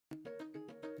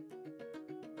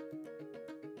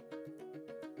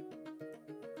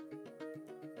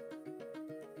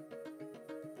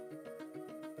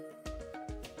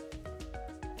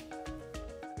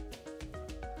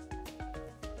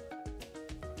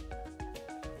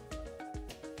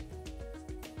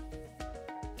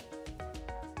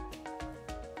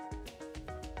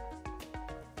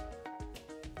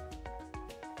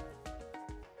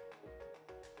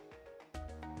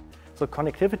So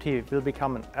connectivity will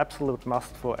become an absolute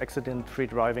must for accident-free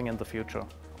driving in the future.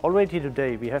 Already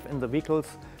today we have in the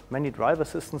vehicles many driver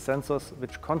assistance sensors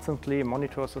which constantly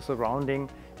monitor the surrounding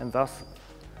and thus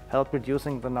help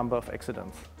reducing the number of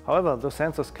accidents. However, those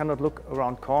sensors cannot look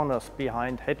around corners,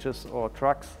 behind hedges or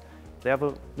trucks.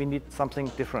 Therefore, we need something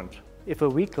different. If a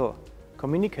vehicle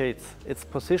communicates its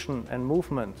position and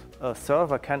movement, a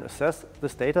server can assess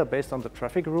this data based on the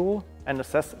traffic rule and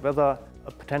assess whether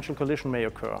a potential collision may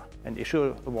occur and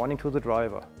issue a warning to the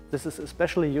driver. This is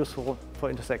especially useful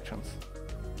for intersections.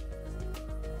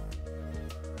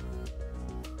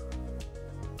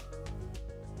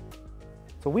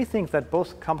 So we think that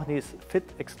both companies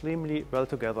fit extremely well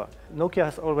together. Nokia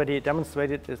has already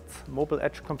demonstrated its mobile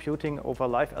edge computing over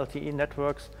live LTE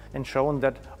networks and shown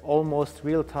that almost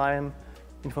real-time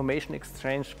information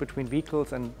exchange between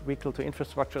vehicles and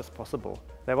vehicle-to-infrastructure is possible.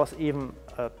 There was even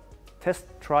a test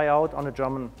tryout on a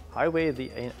German highway, the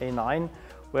A9,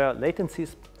 where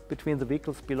latencies between the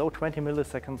vehicles below 20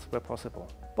 milliseconds were possible.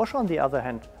 Bosch, on the other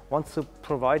hand, wants to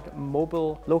provide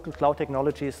mobile local cloud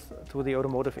technologies to the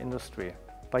automotive industry.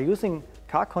 By using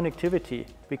car connectivity,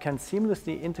 we can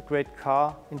seamlessly integrate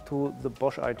car into the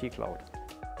Bosch IT cloud.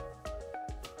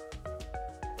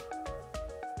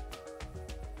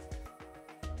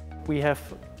 We have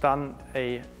done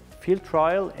a field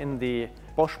trial in the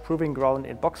Bosch Proving Ground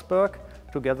in Boxberg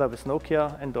together with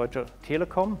Nokia and Deutsche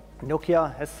Telekom.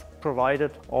 Nokia has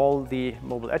provided all the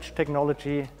mobile edge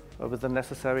technology with the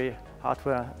necessary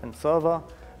hardware and server.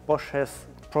 Bosch has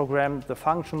programmed the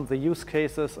function, the use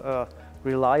cases,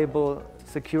 reliable,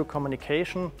 secure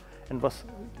communication, and was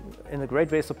in a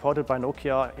great way supported by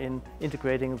Nokia in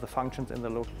integrating the functions in the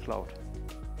local cloud.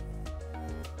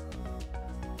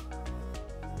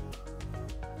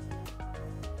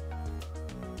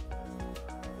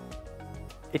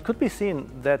 It could be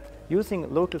seen that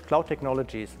using local cloud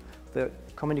technologies, the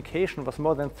communication was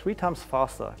more than 3 times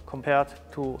faster compared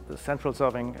to the central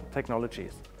serving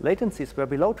technologies. Latencies were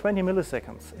below 20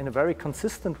 milliseconds in a very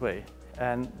consistent way.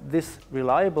 And this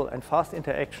reliable and fast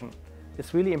interaction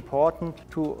is really important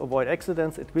to avoid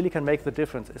accidents. It really can make the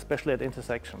difference, especially at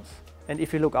intersections. And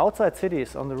if you look outside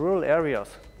cities, on the rural areas,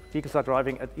 vehicles are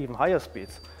driving at even higher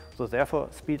speeds. So therefore,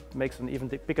 speed makes an even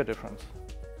bigger difference.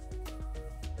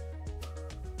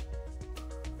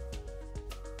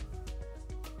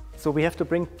 So we have to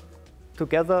bring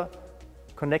together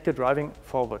connected driving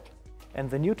forward. And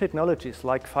the new technologies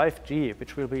like 5G,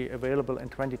 which will be available in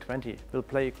 2020, will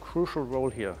play a crucial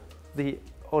role here. The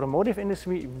automotive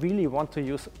industry really wants to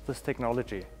use this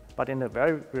technology, but in a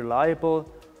very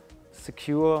reliable,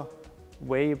 secure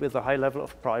way with a high level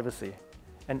of privacy.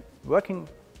 And working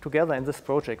together in this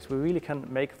project, we really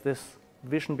can make this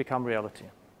vision become reality.